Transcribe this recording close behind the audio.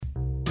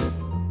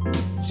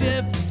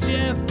Jeff.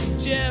 Jeff.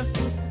 Jeff.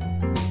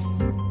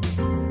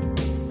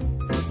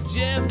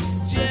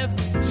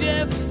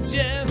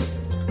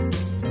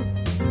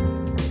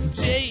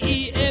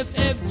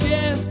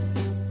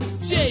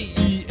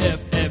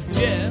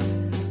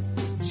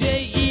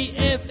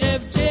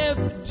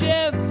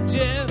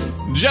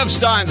 Jeff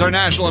Stein's our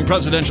national and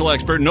presidential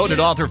expert, noted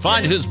author.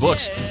 Find his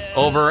books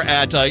over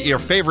at your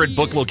favorite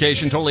book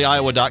location,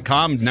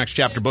 totallyiowa.com. Next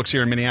Chapter Books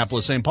here in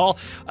Minneapolis, St. Paul.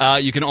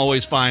 You can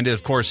always find,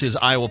 of course, his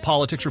Iowa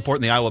Politics Report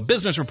and the Iowa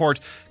Business Report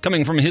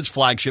coming from his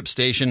flagship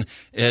station.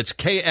 It's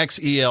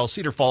KXEL,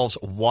 Cedar Falls,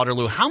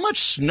 Waterloo. How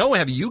much snow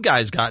have you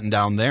guys gotten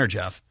down there,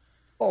 Jeff?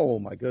 Oh,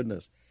 my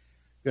goodness.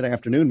 Good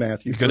afternoon,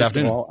 Matthew. Good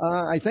afternoon.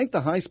 I think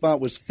the high spot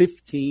was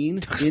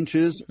 15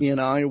 inches in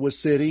Iowa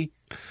City.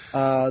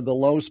 The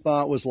low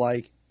spot was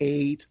like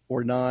 8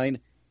 or 9.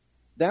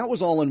 That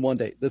was all in one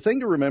day. The thing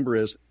to remember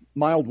is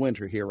mild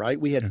winter here, right?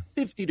 We had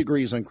 50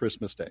 degrees on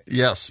Christmas Day.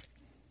 Yes.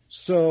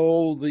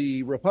 So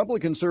the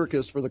Republican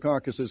circus for the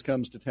caucuses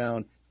comes to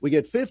town. We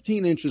get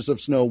 15 inches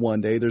of snow one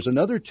day. There's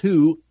another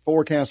 2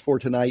 forecast for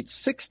tonight,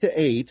 6 to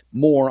 8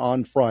 more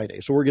on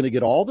Friday. So we're going to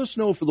get all the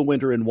snow for the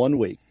winter in 1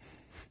 week.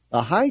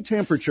 The high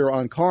temperature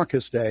on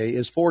caucus day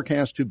is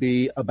forecast to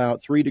be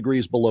about 3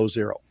 degrees below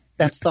zero.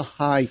 That's the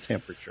high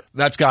temperature.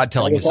 That's God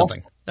telling you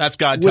something. That's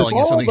God telling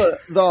you something.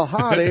 With all the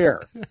hot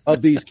air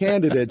of these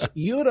candidates,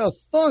 you'd have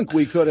thunk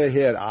we could have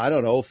hit,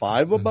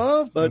 5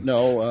 above, but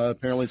no,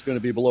 apparently it's going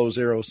to be below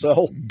zero.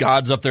 So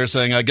God's up there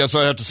saying, I guess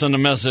I have to send a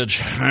message.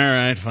 All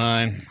right,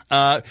 fine.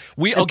 And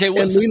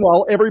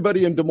meanwhile,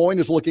 everybody in Des Moines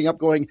is looking up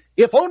going,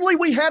 if only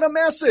we had a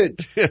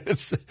message.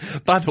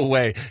 By the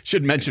way,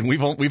 should mention,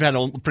 we've had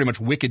pretty much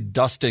wicked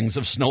dustings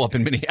of snow up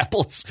in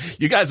Minneapolis.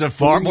 You guys have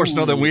far more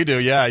snow than we do.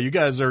 Yeah, you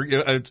guys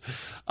are...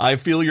 I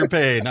feel your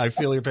pain.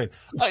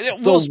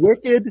 The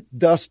wicked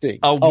dusting.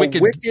 A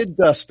wicked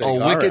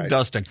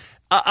dusting.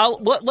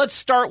 Let's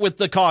start with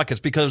the caucus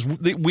because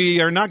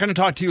we are not going to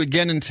talk to you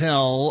again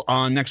until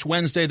next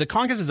Wednesday. The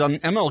caucus is on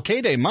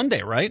MLK Day,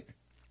 Monday, right?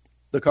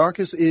 The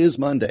caucus is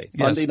Monday.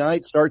 Yes. Monday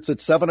night starts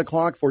at 7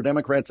 o'clock for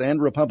Democrats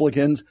and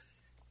Republicans.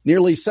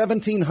 Nearly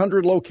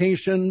 1,700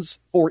 locations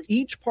for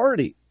each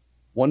party,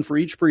 one for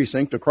each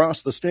precinct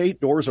across the state.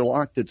 Doors are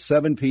locked at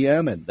 7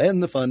 p.m., and then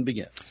the fun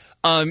begins.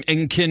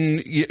 And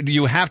do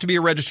you have to be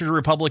a registered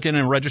Republican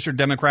and a registered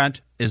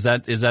Democrat? Is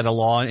that a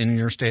law in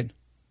your state?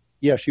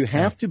 Yes, you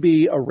have to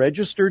be a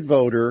registered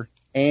voter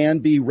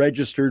and be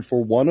registered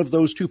for one of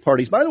those two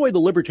parties. By the way, the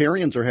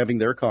Libertarians are having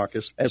their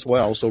caucus as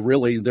well. So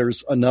really,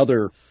 there's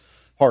another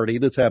party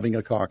that's having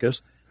a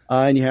caucus.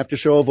 And you have to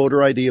show a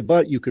voter ID,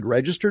 but you could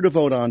register to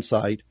vote on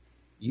site.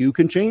 You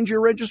can change your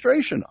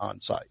registration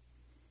on site.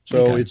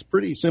 So It's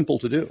pretty simple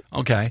to do.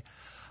 Okay.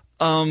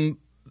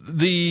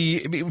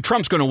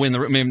 Trump's going to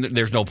win.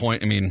 There's no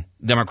point.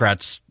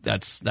 Democrats,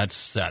 that's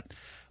set.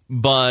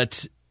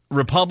 But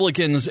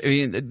Republicans,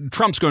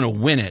 Trump's going to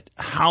win it.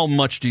 How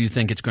much do you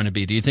think it's going to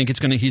be? Do you think he's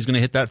going to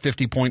hit that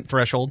 50-point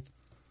threshold?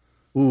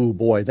 Ooh,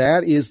 boy,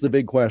 that is the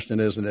big question,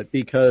 isn't it?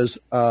 Because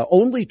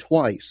only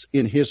twice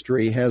in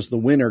history has the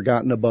winner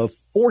gotten above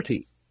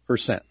 40%.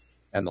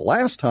 And the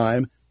last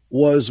time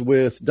was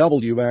with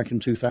W back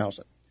in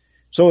 2000.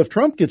 So if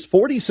Trump gets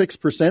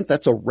 46%,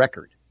 that's a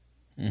record.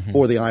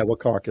 For the Iowa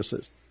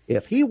caucuses.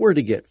 If he were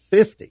to get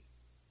 50,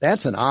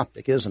 that's an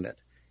optic, isn't it?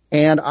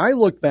 And I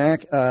look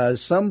back,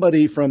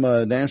 somebody from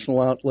a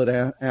national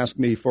outlet asked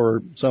me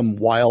for some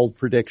wild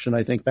prediction,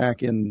 I think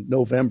back in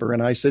November,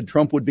 and I said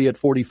Trump would be at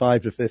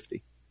 45 to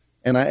 50.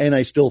 And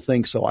I still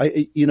think so.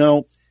 I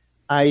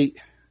don't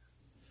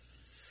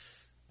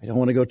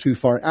want to go too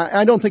far.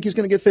 I don't think he's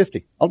going to get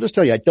 50. I'll just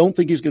tell you, I don't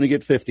think he's going to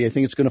get 50. I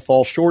think it's going to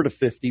fall short of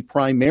 50,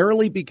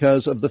 primarily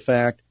because of the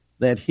fact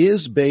that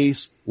his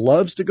base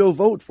loves to go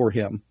vote for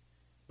him,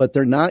 but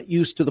they're not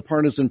used to the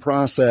partisan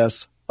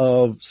process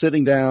of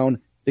sitting down,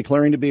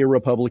 declaring to be a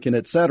Republican,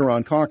 et cetera,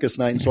 on caucus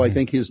night. And so I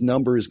think his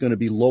number is going to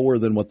be lower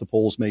than what the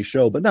polls may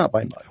show, but not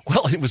by much.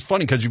 Well, it was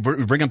funny because you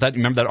bring up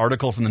remember that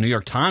article from the New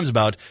York Times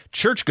about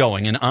church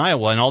going in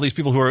Iowa and all these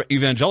people who are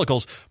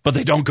evangelicals, but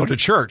they don't go to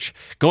church.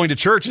 Going to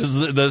church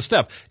is the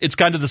step. It's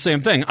kind of the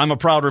same thing. I'm a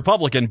proud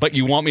Republican, but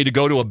you want me to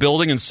go to a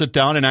building and sit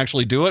down and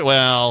actually do it?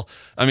 Well,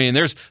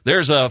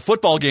 there's a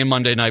football game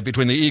Monday night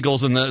between the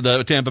Eagles and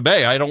the Tampa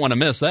Bay. I don't want to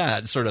miss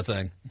that sort of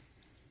thing.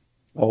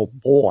 Oh,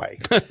 boy,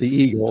 the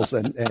Eagles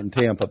and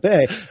Tampa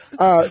Bay.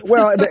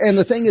 And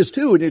the thing is,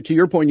 too, to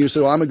your point, you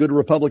said, I'm a good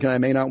Republican. I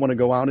may not want to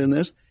go out in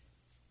this.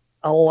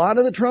 A lot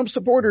of the Trump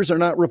supporters are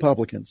not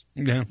Republicans.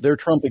 Yeah. They're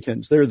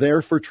Trumpicans. They're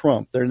there for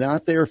Trump. They're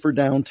not there for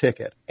down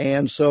ticket.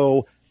 And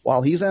so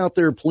while he's out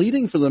there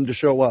pleading for them to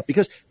show up,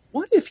 because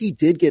what if he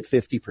did get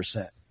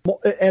 50%?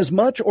 As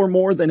much or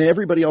more than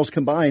everybody else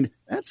combined,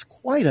 that's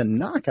quite a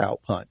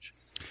knockout punch.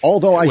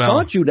 Although I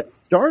thought you'd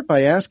start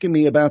by asking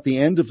me about the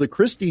end of the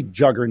Christie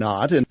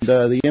juggernaut and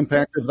the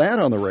impact of that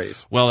on the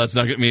race. Well, that's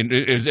not.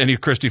 Is any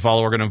Christie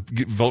follower going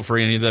to vote for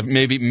any of them?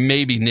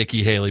 Maybe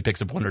Nikki Haley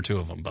picks up one or two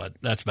of them, but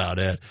that's about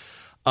it.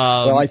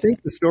 Well, I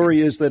think the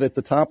story is that at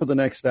the top of the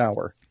next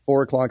hour,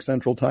 4 o'clock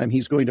Central Time,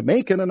 he's going to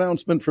make an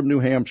announcement from New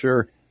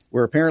Hampshire,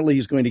 where apparently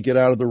he's going to get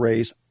out of the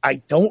race. I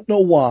don't know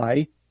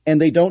why,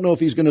 and they don't know if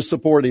he's going to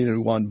support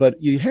anyone,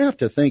 but you have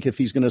to think if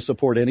he's going to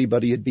support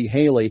anybody, it'd be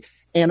Haley.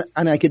 And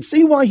I could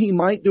see why he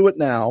might do it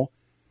now,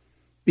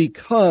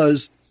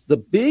 because the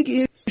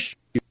big issue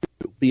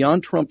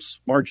beyond Trump's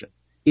margin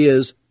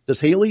is, does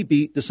Haley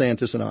beat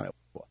DeSantis in Iowa?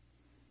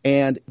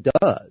 And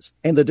does.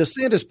 And the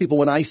DeSantis people,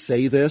 when I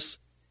say this,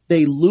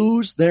 they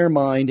lose their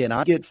mind, and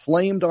I get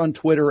flamed on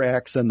Twitter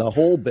X and the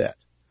whole bit.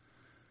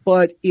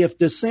 But if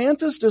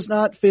DeSantis does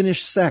not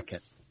finish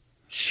second,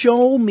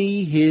 show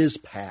me his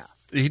path.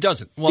 He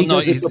doesn't. Well,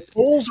 because if the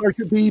polls are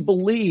to be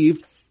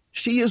believed,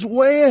 she is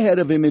way ahead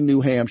of him in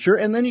New Hampshire,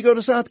 and then you go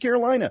to South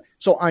Carolina.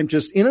 So I'm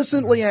just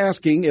innocently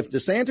asking, if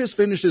DeSantis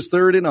finishes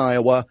third in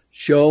Iowa,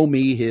 show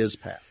me his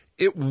path.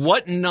 At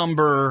what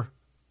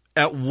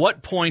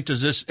point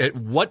does this, at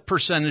what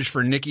percentage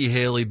for Nikki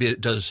Haley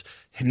does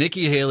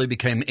Nikki Haley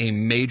become a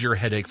major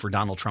headache for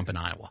Donald Trump in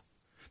Iowa?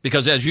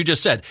 Because as you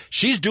just said,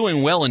 she's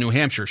doing well in New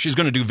Hampshire. She's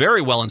going to do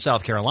very well in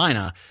South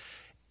Carolina.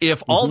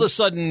 If all of a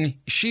sudden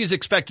she's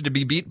expected to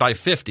be beat by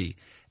 50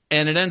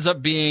 and it ends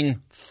up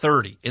being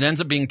 30, it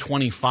ends up being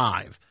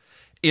 25,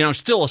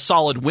 still a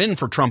solid win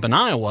for Trump in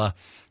Iowa,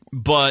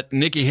 but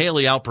Nikki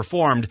Haley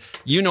outperformed.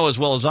 You know as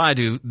well as I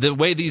do, the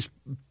way these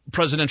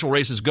presidential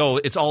races go,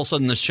 it's all of a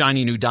sudden the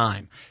shiny new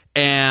dime.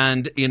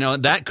 And,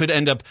 that could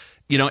end up,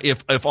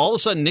 if all of a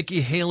sudden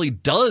Nikki Haley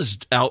does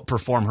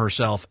outperform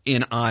herself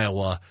in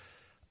Iowa,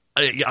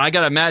 I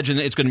got to imagine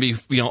it's going to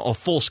be, a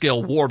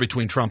full-scale war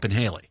between Trump and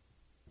Haley.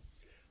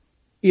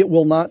 It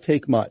will not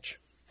take much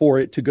for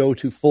it to go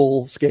to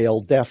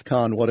full-scale,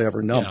 DEFCON,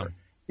 whatever number.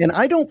 Yeah. And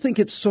I don't think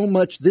it's so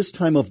much this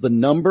time of the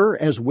number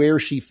as where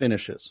she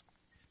finishes.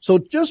 So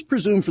just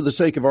presume for the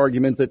sake of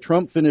argument that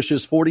Trump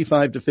finishes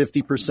 45 to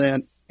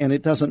 50%, and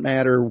it doesn't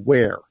matter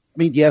where. I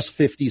mean, yes,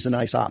 50 is a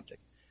nice optic.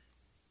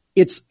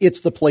 It's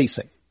the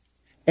placing.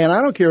 And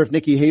I don't care if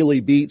Nikki Haley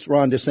beats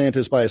Ron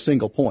DeSantis by a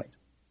single point.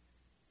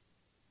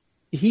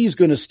 He's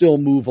going to still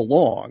move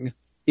along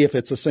if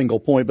it's a single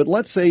point. But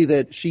let's say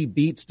that she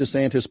beats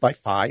DeSantis by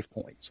 5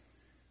 points.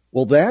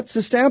 Well, that's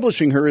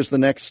establishing her as the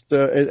next,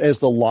 as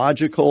the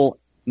logical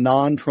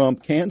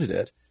non-Trump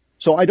candidate.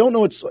 So I don't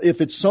know if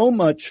it's so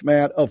much,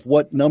 Matt, of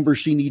what number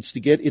she needs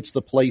to get. It's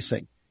the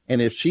placing. And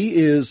if she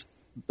is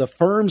the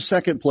firm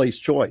second place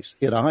choice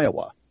in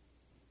Iowa,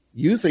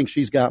 you think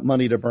she's got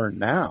money to burn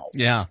now.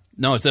 Yeah.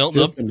 No,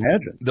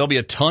 imagine. There'll be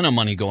a ton of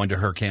money going to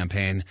her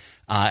campaign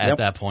at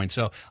that point.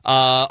 So,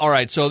 all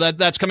right. So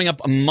that's coming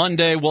up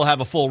Monday. We'll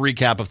have a full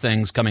recap of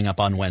things coming up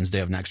on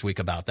Wednesday of next week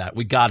about that.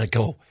 We got to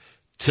go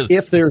to.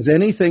 If there's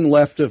anything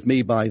left of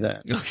me by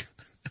then.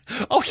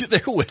 Oh,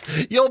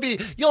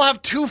 you'll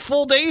have 2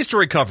 full days to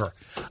recover.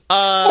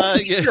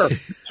 Sure.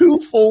 2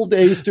 full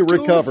days to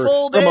recover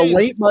from a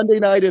late Monday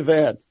night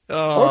event.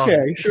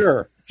 Okay,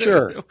 sure.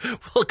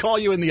 We'll call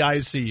you in the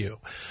ICU.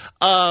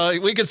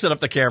 We can set up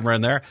the camera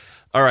in there.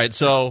 All right.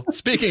 So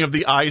speaking of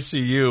the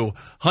ICU,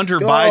 Hunter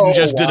Biden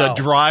just did a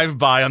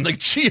drive-by on the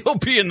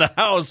GOP in the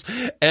House,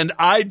 and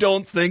I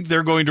don't think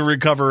they're going to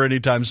recover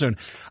anytime soon.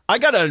 I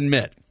got to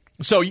admit.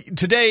 So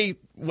today,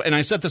 and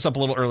I set this up a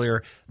little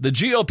earlier, the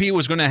GOP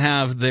was going to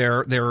have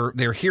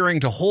their hearing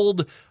to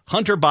hold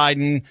Hunter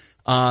Biden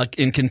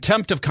in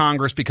contempt of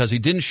Congress because he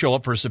didn't show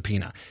up for a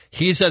subpoena.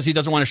 He says he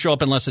doesn't want to show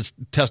up unless it's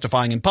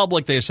testifying in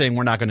public. They're saying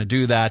we're not going to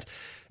do that,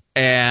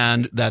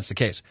 and that's the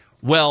case.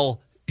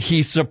 Well,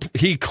 he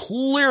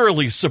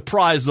clearly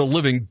surprised the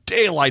living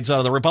daylights out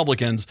of the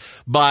Republicans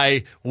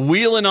by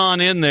wheeling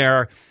on in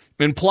there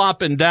and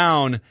plopping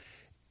down,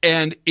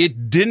 and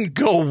it didn't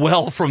go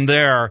well from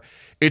there.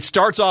 It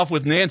starts off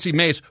with Nancy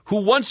Mace,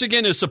 who once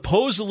again is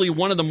supposedly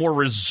one of the more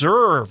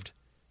reserved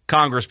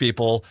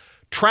congresspeople,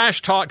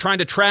 trying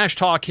to trash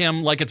talk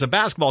him like it's a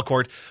basketball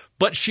court,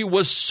 but she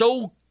was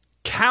so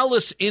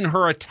callous in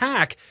her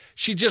attack,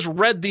 she just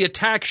read the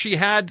attack she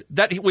had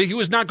that he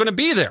was not going to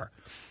be there.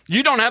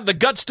 You don't have the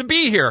guts to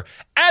be here,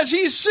 as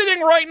he's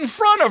sitting right in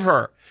front of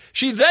her.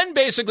 She then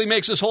basically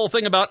makes this whole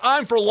thing about,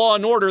 I'm for law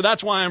and order,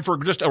 that's why I'm for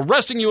just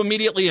arresting you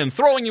immediately and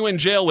throwing you in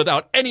jail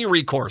without any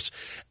recourse.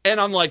 And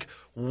I'm like,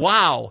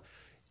 wow.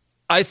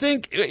 I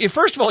think,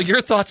 first of all,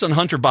 your thoughts on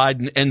Hunter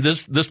Biden and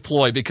this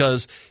ploy,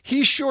 because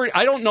he sure,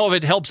 I don't know if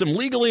it helps him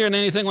legally or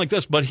anything like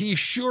this, but he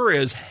sure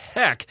as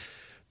heck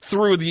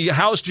through the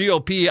House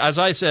GOP, as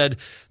I said,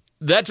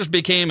 that just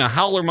became a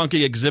howler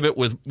monkey exhibit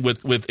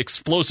with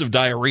explosive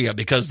diarrhea,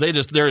 because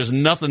there is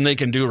nothing they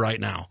can do right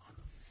now.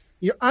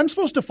 I'm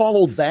supposed to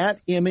follow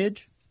that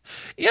image?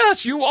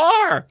 Yes, you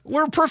are.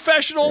 We're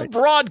professional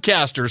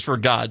broadcasters, for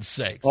God's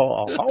sakes.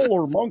 Oh, a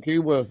howler monkey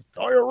with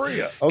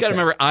diarrhea. Okay. You got to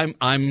remember,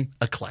 I'm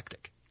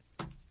eclectic.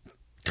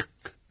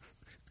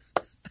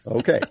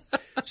 Okay.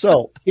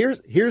 So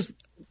there's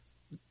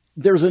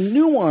a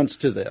nuance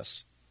to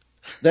this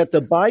that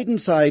the Biden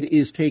side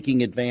is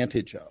taking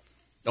advantage of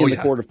in the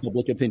court of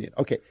public opinion.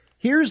 Okay.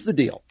 Here's the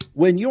deal.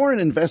 When you're an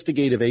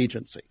investigative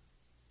agency,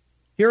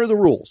 here are the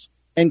rules.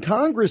 And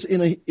Congress,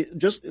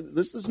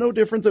 this is no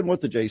different than what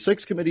the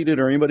J6 committee did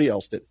or anybody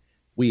else did.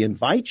 We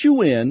invite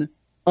you in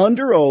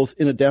under oath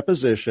in a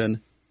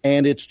deposition,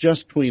 and it's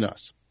just between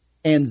us.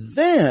 And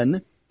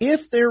then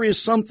if there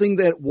is something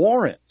that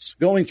warrants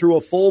going through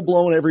a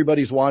full-blown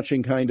everybody's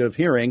watching kind of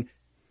hearing,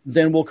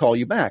 then we'll call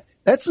you back.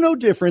 That's no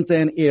different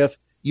than if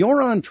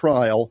you're on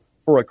trial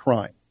for a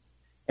crime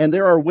and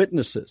there are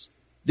witnesses.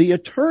 The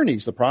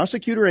attorneys, the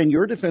prosecutor and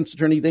your defense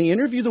attorney, they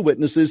interview the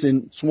witnesses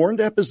in sworn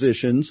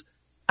depositions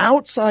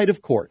outside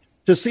of court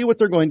to see what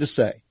they're going to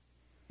say,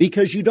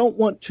 because you don't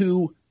want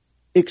to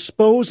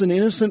expose an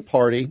innocent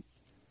party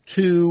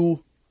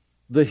to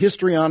the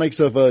histrionics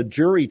of a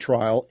jury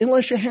trial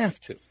unless you have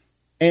to.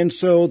 And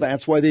so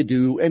that's why they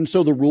do. And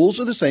so the rules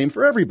are the same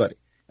for everybody.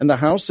 And the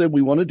House said,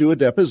 we want to do a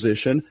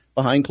deposition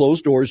behind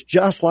closed doors,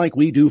 just like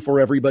we do for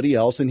everybody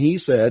else. And he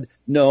said,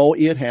 no,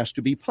 it has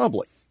to be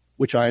public,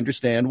 which I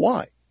understand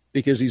why,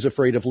 because he's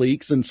afraid of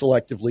leaks and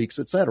selective leaks,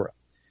 et cetera.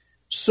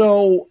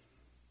 So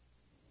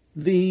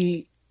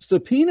the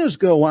subpoenas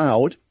go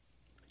out,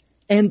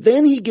 and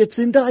then he gets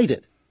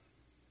indicted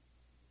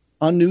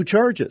on new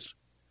charges.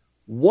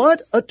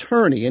 What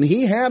attorney, and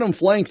he had them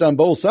flanked on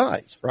both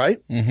sides,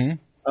 right? Mm-hmm.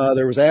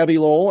 There was Abby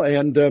Lowell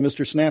and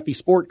Mr. Snappy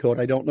Sportcoat.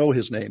 I don't know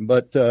his name,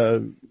 but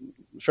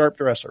sharp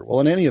dresser. Well,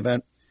 in any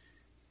event,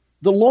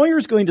 the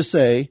lawyer's going to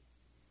say,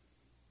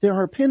 there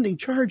are pending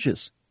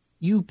charges.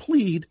 You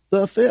plead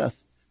the fifth.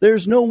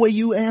 There's no way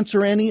you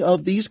answer any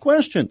of these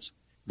questions.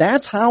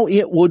 That's how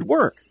it would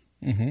work.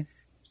 Mm-hmm.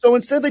 So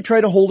instead, they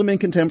try to hold him in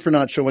contempt for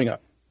not showing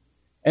up.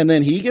 And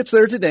then he gets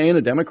there today, and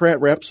a Democrat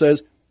rep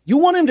says, you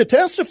want him to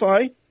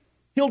testify?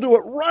 He'll do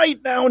it right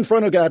now in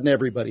front of God and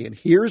everybody. And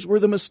here's where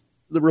the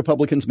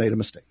Republicans made a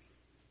mistake.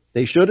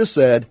 They should have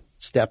said,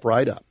 step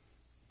right up.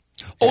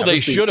 Oh, they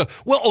should have.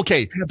 Well,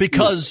 okay,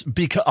 because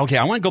okay,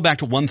 I want to go back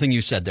to one thing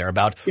you said there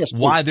about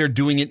why they're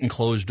doing it in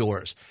closed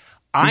doors.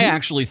 I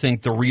actually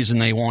think the reason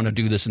they want to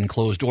do this in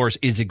closed doors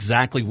is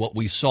exactly what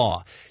we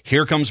saw.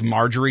 Here comes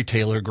Marjorie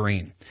Taylor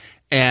Greene.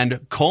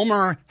 And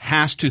Comer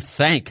has to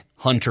thank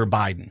Hunter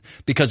Biden,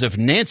 because if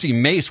Nancy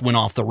Mace went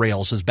off the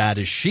rails as bad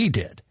as she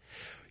did,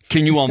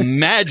 can you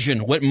imagine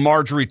what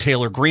Marjorie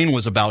Taylor Greene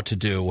was about to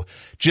do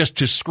just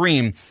to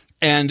scream?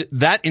 And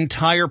that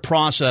entire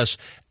process,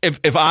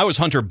 if I was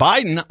Hunter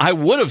Biden, I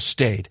would have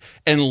stayed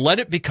and let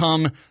it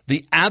become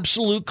the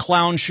absolute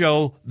clown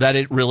show that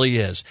it really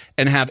is,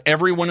 and have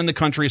everyone in the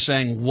country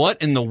saying,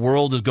 what in the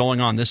world is going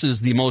on? This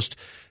is the most,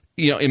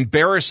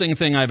 embarrassing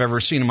thing I've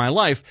ever seen in my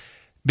life,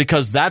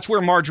 because that's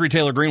where Marjorie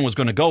Taylor Greene was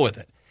going to go with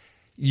it.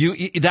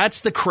 That's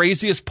the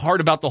craziest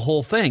part about the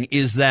whole thing,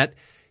 is that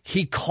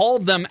he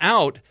called them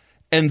out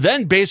and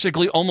then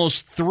basically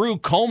almost threw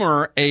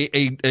Comer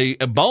a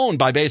bone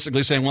by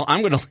basically saying, well, I'm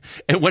going to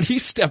 – and when he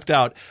stepped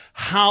out,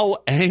 how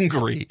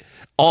angry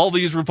all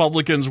these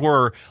Republicans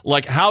were.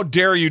 Like, how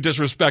dare you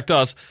disrespect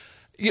us?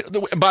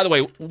 By the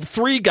way,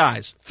 three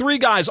guys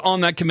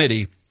on that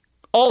committee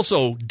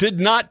also did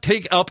not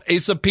take up a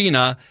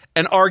subpoena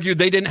and argued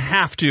they didn't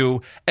have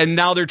to, and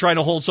now they're trying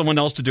to hold someone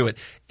else to do it.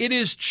 It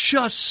is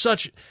just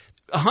such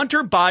 –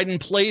 Hunter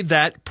Biden played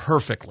that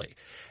perfectly.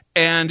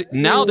 And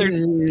now they're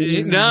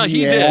no,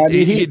 he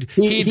did.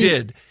 He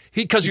did.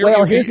 Because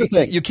here's the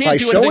thing: you can't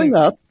do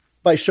anything.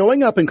 By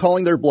showing up and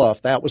calling their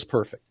bluff, that was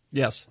perfect.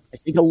 Yes, I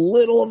think a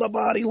little of the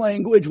body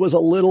language was a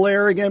little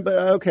arrogant, but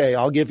okay,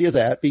 I'll give you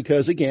that,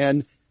 because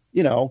again,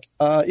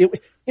 it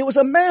was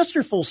a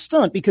masterful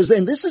stunt. Because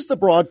then this is the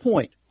broad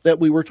point that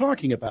we were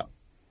talking about.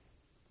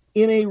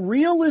 In a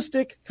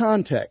realistic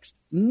context,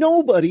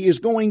 nobody is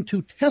going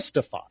to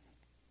testify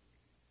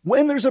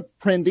when there's a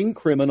pending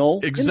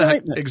criminal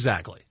indictment.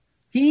 Exactly.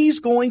 He's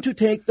going to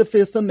take the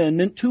Fifth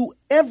Amendment to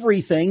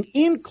everything,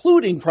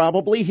 including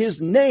probably his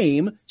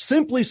name,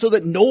 simply so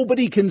that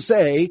nobody can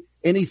say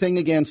anything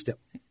against him.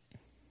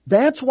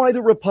 That's why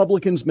the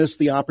Republicans missed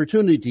the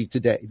opportunity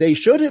today. They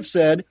should have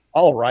said,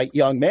 all right,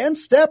 young man,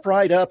 step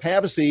right up,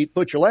 have a seat,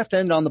 put your left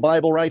hand on the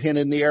Bible, right hand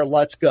in the air,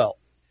 let's go.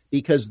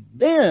 Because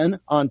then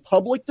on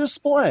public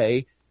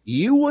display,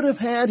 you would have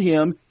had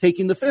him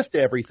taking the fifth to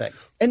everything.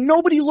 And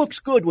nobody looks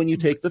good when you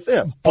take the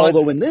fifth.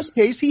 Although in this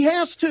case, he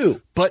has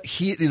to. But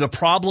the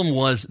problem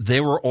was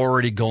they were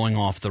already going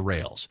off the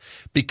rails,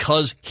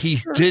 because he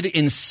did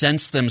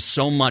incense them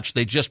so much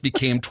they just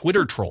became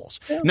Twitter trolls.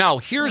 Now,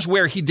 here's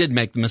where he did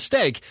make the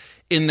mistake,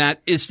 in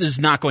that this is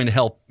not going to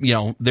help.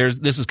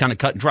 This is kind of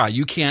cut and dry.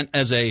 You can't,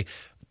 as a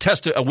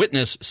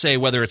witness, say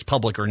whether it's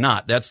public or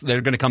not.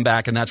 They're going to come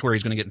back, and that's where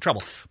he's going to get in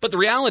trouble. But the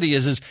reality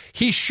is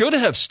he should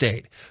have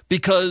stayed,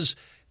 because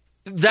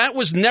that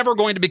was never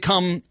going to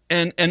become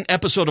an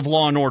episode of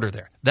Law and Order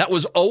there. That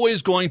was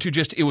always going to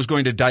it was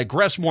going to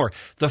digress more.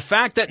 The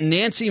fact that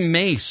Nancy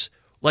Mace,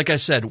 like I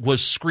said,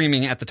 was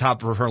screaming at the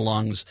top of her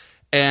lungs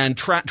and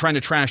trying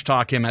to trash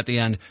talk him at the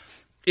end,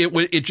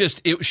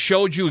 it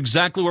showed you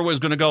exactly where it was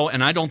going to go.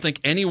 And I don't think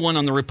anyone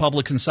on the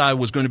Republican side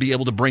was going to be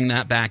able to bring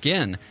that back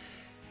in.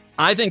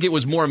 I think it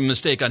was more of a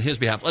mistake on his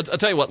behalf. I'll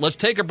tell you what, let's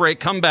take a break,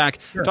 come back,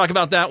 talk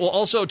about that. We'll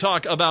also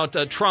talk about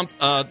Trump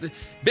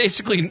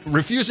basically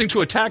refusing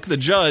to attack the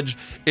judge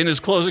in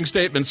his closing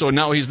statement, so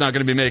now he's not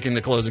going to be making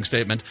the closing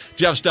statement.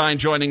 Jeff Stein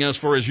joining us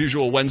for his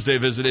usual Wednesday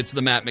visit. It's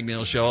the Matt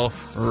McNeil Show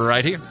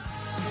right here.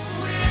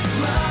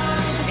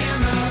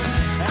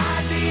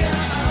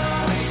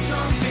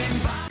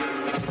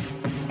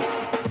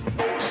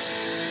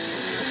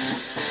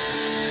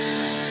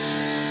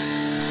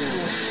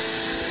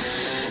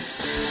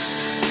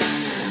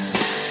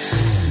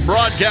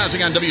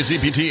 Broadcasting on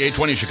WCPT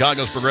 820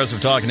 Chicago's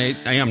Progressive Talk and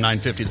AM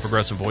 950, the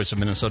Progressive Voice of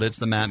Minnesota. It's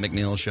the Matt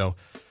McNeil Show.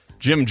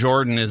 Jim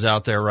Jordan is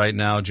out there right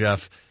now,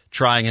 Jeff,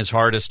 trying his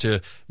hardest to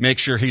make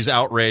sure he's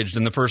outraged.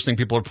 And the first thing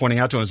people are pointing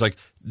out to him is like,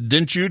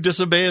 didn't you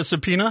disobey a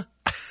subpoena?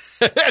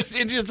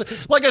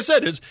 Like I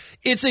said,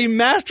 it's a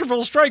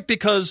masterful strike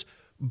because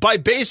by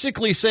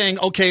basically saying,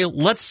 okay,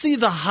 let's see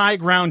the high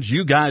ground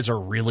you guys are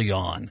really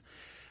on.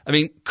 I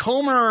mean,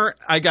 Comer,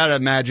 I got to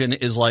imagine,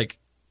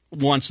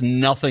 wants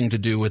nothing to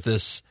do with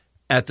this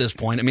at this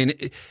point. I mean,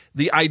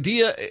 the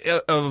idea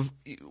of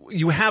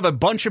you have a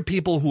bunch of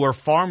people who are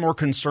far more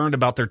concerned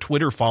about their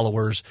Twitter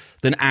followers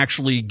than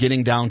actually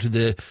getting down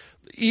to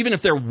even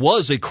if there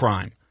was a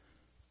crime,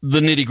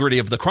 the nitty gritty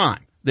of the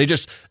crime.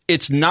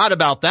 It's not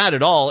about that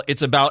at all.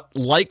 It's about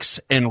likes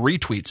and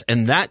retweets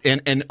and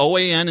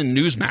OAN and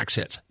Newsmax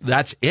hits.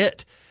 That's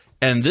it.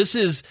 And this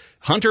is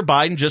Hunter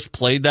Biden just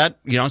played that,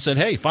 said,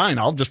 hey, fine,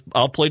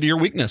 I'll play to your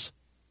weakness.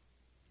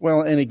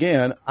 Well, and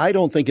again, I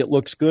don't think it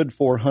looks good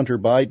for Hunter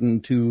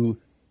Biden to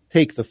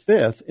take the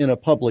fifth in a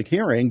public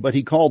hearing, but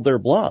he called their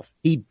bluff.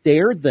 He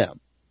dared them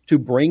to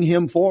bring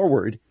him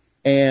forward.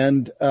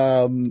 And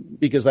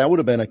because that would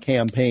have been a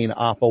campaign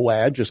oppo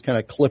ad, just kind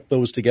of clip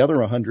those together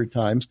 100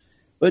 times.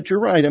 But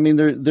you're right. I mean,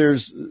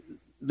 there's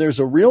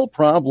a real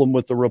problem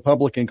with the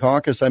Republican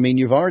caucus. I mean,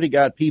 you've already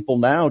got people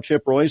now,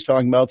 Chip Roy's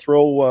talking about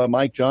throw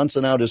Mike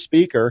Johnson out as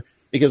speaker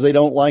because they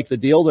don't like the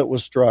deal that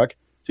was struck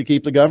to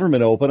keep the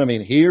government open. I mean,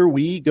 here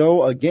we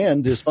go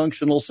again,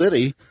 dysfunctional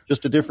city,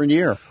 just a different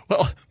year.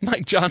 Well,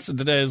 Mike Johnson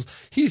today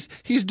he's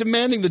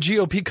demanding the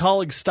GOP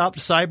colleagues stop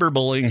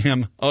cyberbullying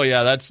him. Oh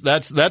yeah,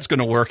 that's going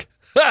to work.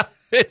 But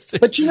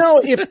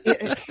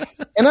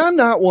and I'm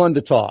not one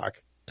to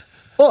talk,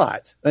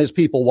 but as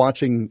people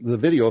watching the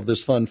video of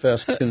this fun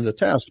fest can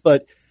attest,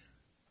 but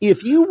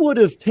if you would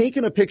have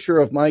taken a picture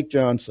of Mike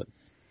Johnson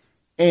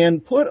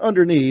and put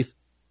underneath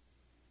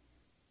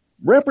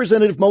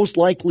representative most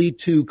likely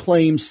to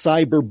claim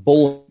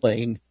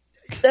cyberbullying,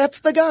 that's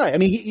the guy. I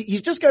mean,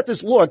 he's just got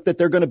this look that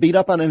they're going to beat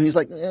up on him. He's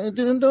like,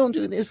 don't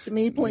do this to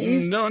me,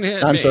 please. Don't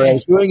hit I'm me. sorry, I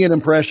was doing an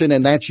impression,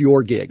 and that's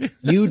your gig.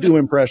 You do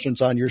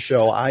impressions on your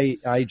show.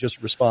 I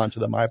just respond to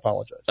them. I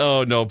apologize.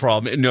 Oh, no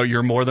problem. No,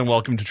 you're more than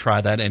welcome to try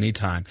that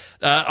anytime.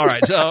 All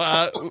right.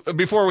 So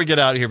before we get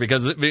out of here,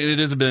 because it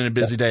has been a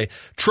busy day,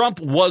 Trump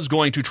was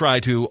going to try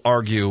to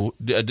argue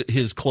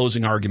his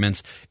closing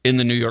arguments in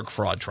the New York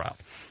fraud trial.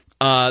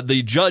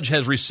 The judge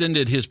has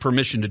rescinded his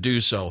permission to do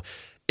so.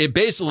 It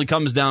basically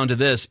comes down to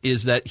this,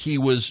 is that he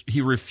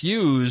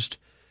refused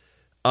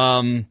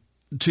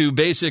to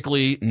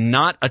basically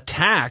not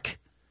attack.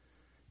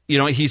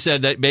 He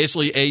said that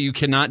basically, you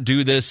cannot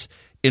do this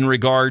in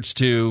regards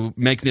to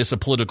make this a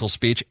political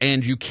speech,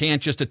 and you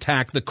can't just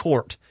attack the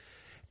court.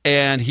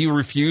 And he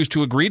refused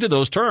to agree to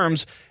those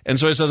terms, and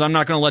so he says, I'm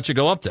not going to let you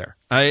go up there.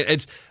 I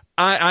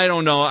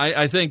don't know.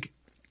 I think,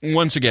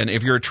 once again,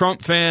 if you're a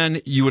Trump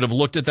fan, you would have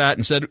looked at that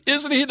and said,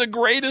 isn't he the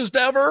greatest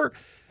ever?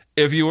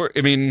 If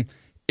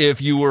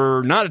you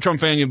were not a Trump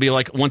fan, you'd be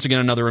like, once again,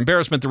 another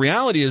embarrassment. The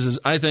reality is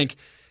I think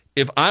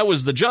if I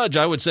was the judge,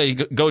 I would say,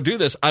 go do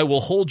this. I will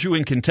hold you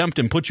in contempt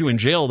and put you in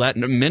jail that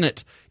in a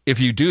minute if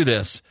you do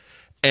this.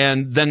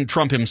 And then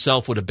Trump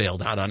himself would have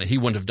bailed out on it. He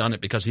wouldn't have done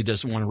it because he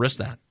doesn't want to risk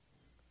that.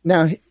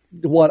 Now,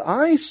 what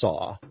I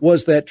saw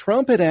was that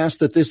Trump had asked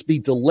that this be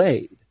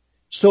delayed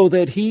so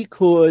that he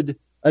could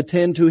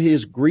attend to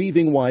his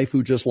grieving wife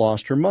who just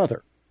lost her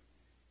mother.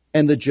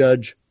 And the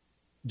judge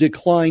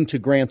declined to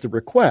grant the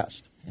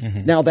request.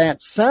 Mm-hmm. Now,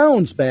 that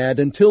sounds bad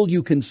until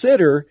you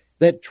consider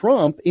that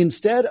Trump,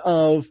 instead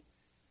of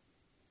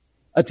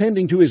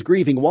attending to his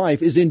grieving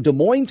wife, is in Des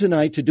Moines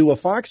tonight to do a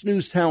Fox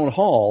News town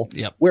hall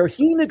where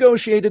he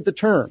negotiated the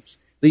terms.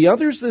 The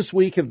others this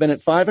week have been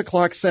at 5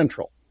 o'clock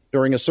Central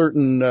during a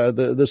certain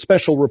the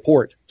special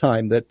report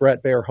time that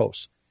Brett Baer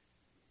hosts.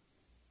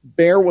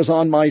 Baer was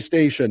on my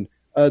station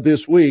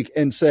this week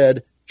and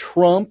said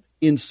Trump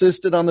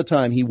insisted on the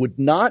time. He would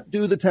not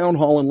do the town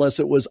hall unless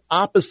it was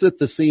opposite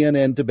the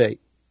CNN debate.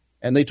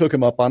 And they took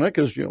him up on it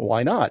because,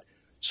 why not?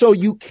 So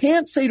you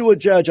can't say to a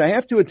judge, I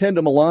have to attend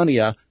to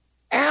Melania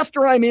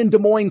after I'm in Des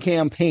Moines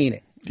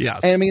campaigning. Yes.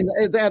 I mean,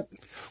 that.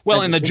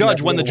 Well, and the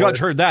judge, when the judge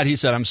heard that, he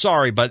said, I'm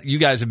sorry, but you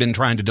guys have been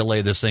trying to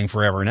delay this thing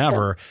forever and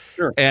ever.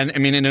 Sure. And I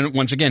mean, and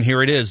once again,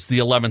 here it is, the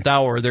 11th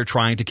hour. They're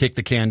trying to kick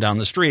the can down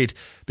the street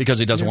because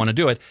he doesn't want to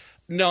do it.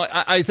 No,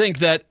 I think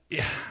that,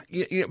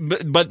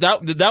 but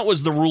that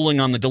was the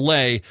ruling on the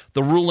delay.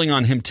 The ruling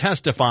on him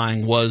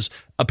testifying was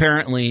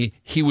apparently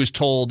he was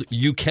told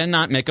you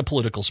cannot make a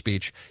political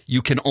speech.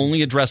 You can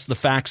only address the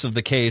facts of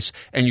the case,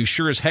 and you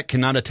sure as heck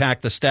cannot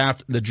attack the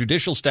staff, the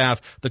judicial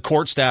staff, the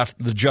court staff,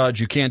 the judge.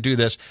 You can't do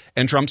this.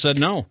 And Trump said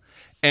no.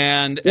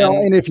 And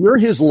if you're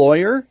his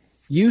lawyer,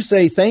 you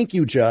say thank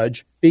you,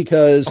 judge,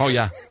 because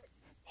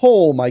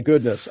oh my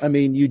goodness, I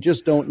mean, you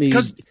just don't need.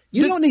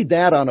 You don't need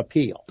that on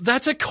appeal.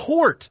 That's a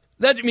court.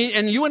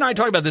 And you and I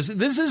talk about this.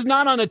 This is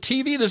not on a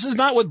TV. This is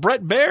not with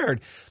Brett Baird.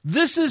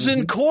 This is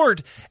in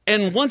court.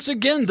 And once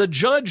again, the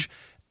judge,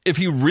 if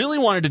he really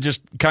wanted to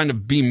just kind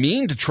of be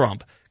mean to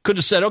Trump, could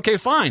have said, okay,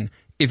 fine.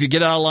 if you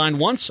get out of line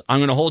once, I'm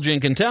going to hold you in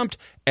contempt,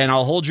 and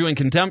I'll hold you in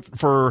contempt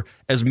for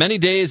as many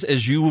days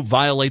as you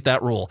violate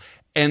that rule.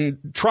 And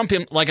Trump,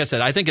 like I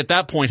said, I think at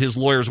that point his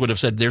lawyers would have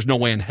said, there's no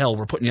way in hell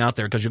we're putting you out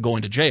there because you're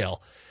going to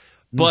jail.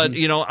 But,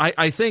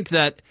 I think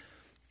that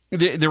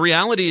the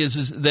reality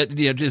is that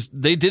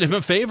they did him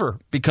a favor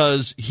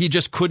because he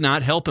just could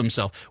not help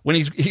himself. When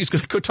he's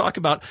going to go talk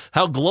about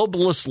how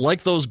globalists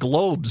like those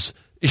globes.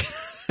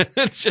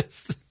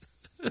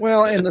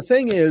 Well, and the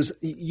thing is,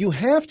 you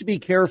have to be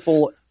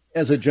careful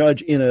as a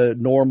judge in a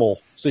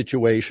normal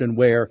situation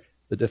where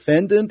the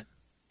defendant,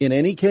 in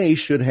any case,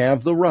 should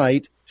have the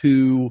right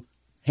to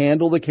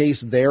handle the case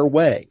their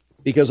way,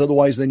 because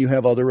otherwise then you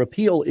have other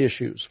appeal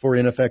issues for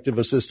ineffective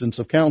assistance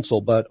of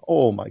counsel. But,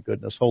 oh, my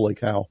goodness, holy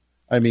cow.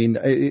 I mean,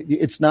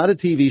 it's not a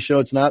TV show.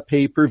 It's not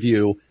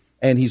pay-per-view.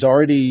 And he's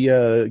already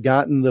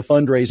gotten the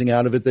fundraising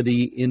out of it that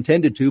he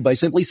intended to by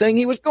simply saying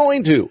he was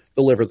going to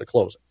deliver the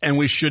closing. And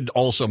we should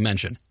also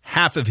mention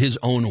half of his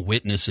own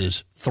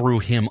witnesses threw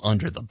him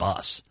under the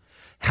bus.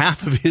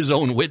 Half of his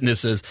own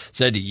witnesses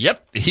said,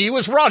 yep, he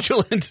was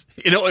fraudulent.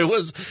 It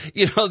was,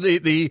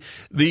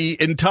 the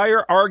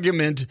entire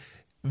argument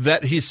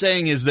that he's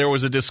saying is there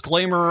was a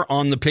disclaimer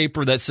on the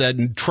paper that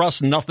said,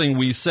 trust nothing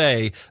we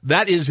say.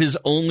 That is his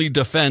only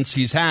defense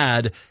he's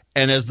had.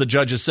 And as the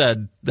judge has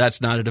said,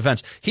 that's not a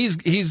defense.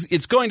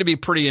 It's going to be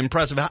pretty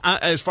impressive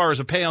as far as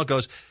a payout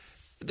goes.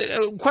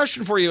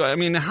 Question for you. I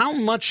mean, how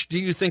much do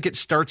you think it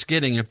starts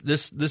getting if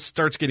this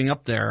starts getting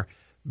up there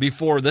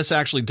before this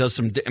actually does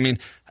some,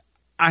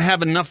 I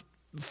have enough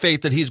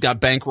faith that he's got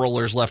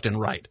bankrollers left and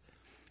right.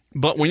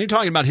 But when you're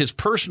talking about his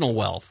personal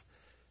wealth,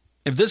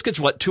 if this gets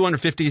 $250,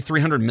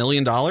 $300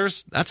 million,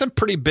 that's a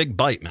pretty big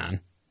bite,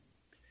 man.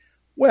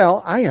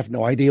 Well, I have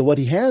no idea what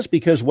he has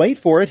because, wait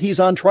for it, he's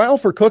on trial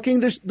for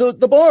cooking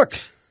the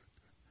books.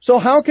 So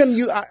how can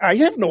you? I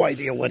have no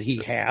idea what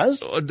he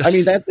has. I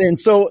mean,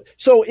 so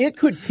it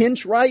could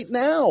pinch right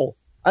now.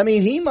 I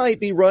mean, he might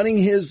be running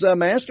his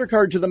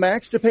MasterCard to the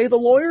max to pay the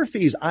lawyer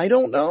fees. I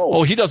don't know.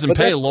 Oh, he doesn't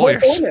pay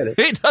lawyers.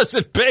 He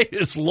doesn't pay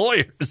his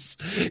lawyers.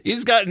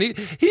 He's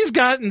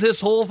gotten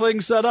this whole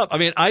thing set up. I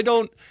mean, I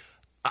don't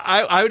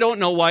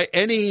know why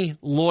any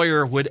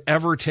lawyer would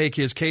ever take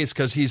his case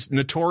because he's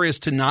notorious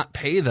to not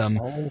pay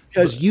them.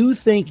 Because you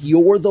think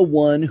you're the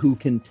one who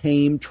can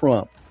tame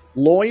Trump.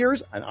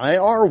 Lawyers, and I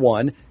are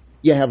one,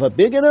 you have a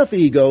big enough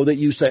ego that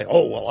you say,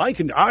 oh, well,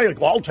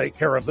 I'll take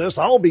care of this.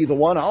 I'll be the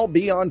one. I'll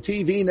be on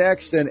TV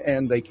next.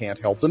 And they can't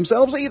help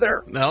themselves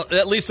either. Well,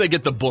 at least they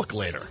get the book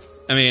later.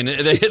 I mean,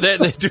 they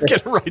do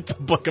get to write the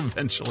book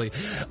eventually.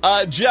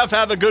 Jeff,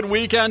 have a good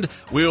weekend.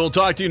 We will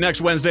talk to you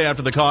next Wednesday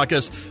after the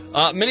caucus.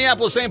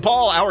 Minneapolis, St.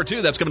 Paul, Hour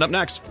 2. That's coming up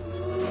next.